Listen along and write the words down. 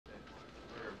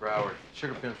Broward.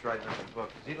 Sugar Pimp's writing up the book.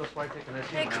 Is Edo Swipe taking that?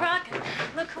 Hey, Crockett,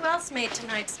 look who else made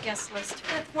tonight's guest list.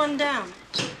 Fifth one down.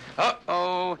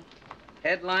 Uh-oh.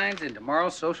 Headlines in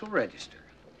tomorrow's Social Register.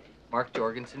 Mark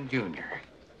Jorgenson, Jr.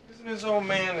 Isn't this old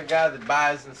man the guy that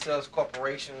buys and sells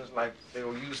corporations like they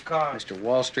will use cars? Mr.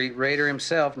 Wall Street Raider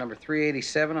himself, number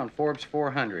 387 on Forbes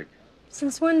 400.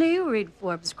 Since when do you read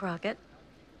Forbes, Crockett?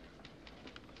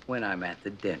 When I'm at the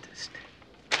dentist.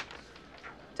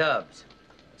 Tubbs,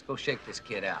 let's go shake this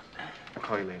kid out. I'll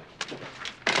call you later.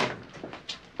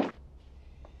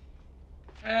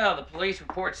 Well, the police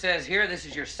report says here this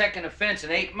is your second offense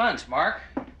in 8 months, Mark.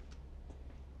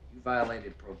 You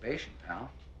violated probation, pal.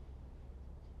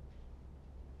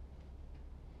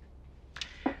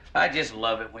 I just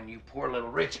love it when you poor little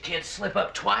rich kids slip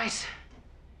up twice.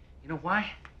 You know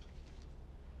why?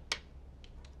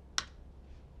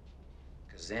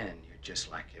 Because then you're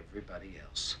just like everybody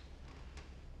else.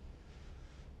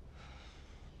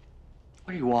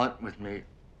 What do you want with me?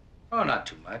 Oh, not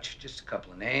too much. Just a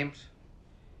couple of names.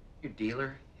 Your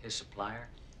dealer, his supplier.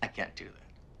 I can't do that.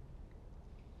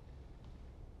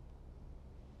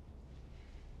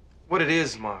 What it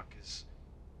is, Mark, is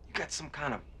you got some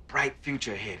kind of bright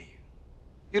future ahead of you.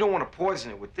 You don't want to poison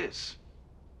it with this.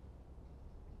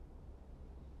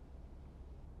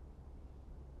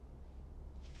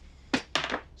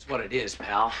 That's what it is,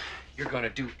 pal. You're gonna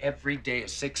do every day of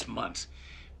 6 months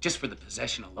just for the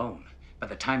possession alone. By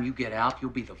the time you get out,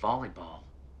 you'll be the volleyball.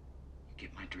 You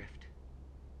get my drift?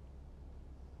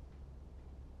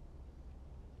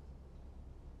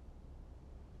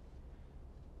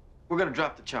 We're gonna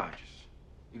drop the charges.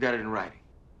 You got it in writing.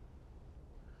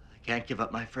 I can't give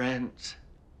up my friends.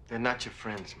 They're not your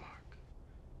friends, Mark.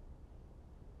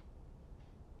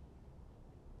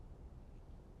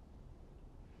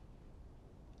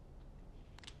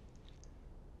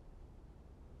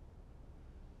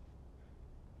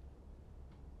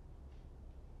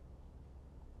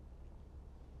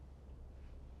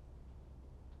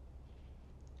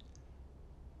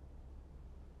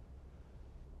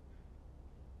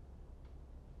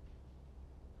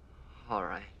 All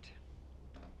right.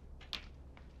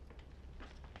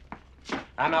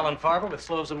 I'm Alan Farber with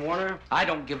Sloves and Warner. I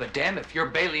don't give a damn if you're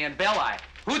Belli and Belli.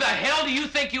 Who the hell do you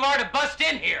think you are to bust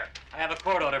in here? I have a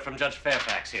court order from Judge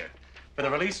Fairfax here for the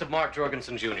release of Mark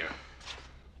Jorgenson, Jr.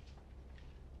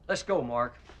 Let's go,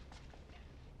 Mark.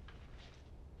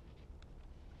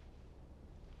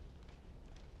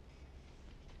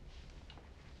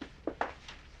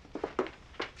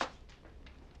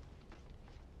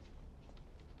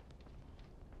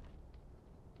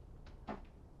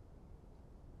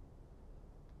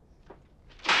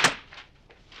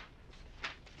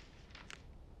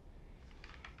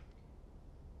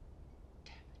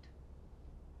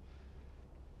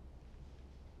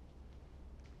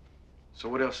 So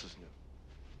what else is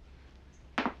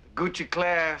new? The Gucci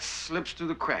class slips through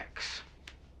the cracks.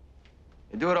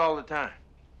 They do it all the time.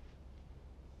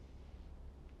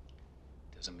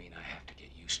 Doesn't mean I have to get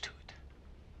used to it.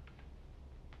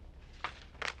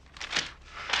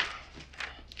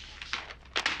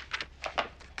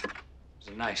 It's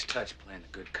a nice touch playing the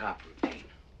good cop routine.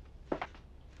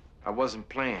 I wasn't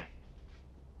playing.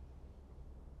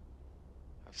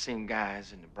 I've seen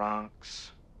guys in the Bronx,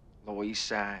 Lower East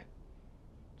Side,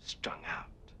 strung out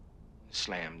and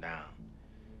slammed down.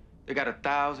 They got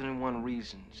 1,001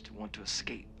 reasons to want to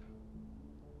escape.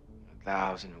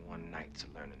 1,001 nights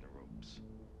of learning the ropes.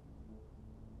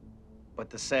 But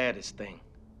the saddest thing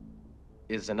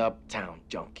is an uptown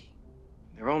junkie.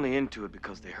 They're only into it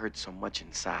because they hurt so much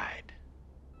inside.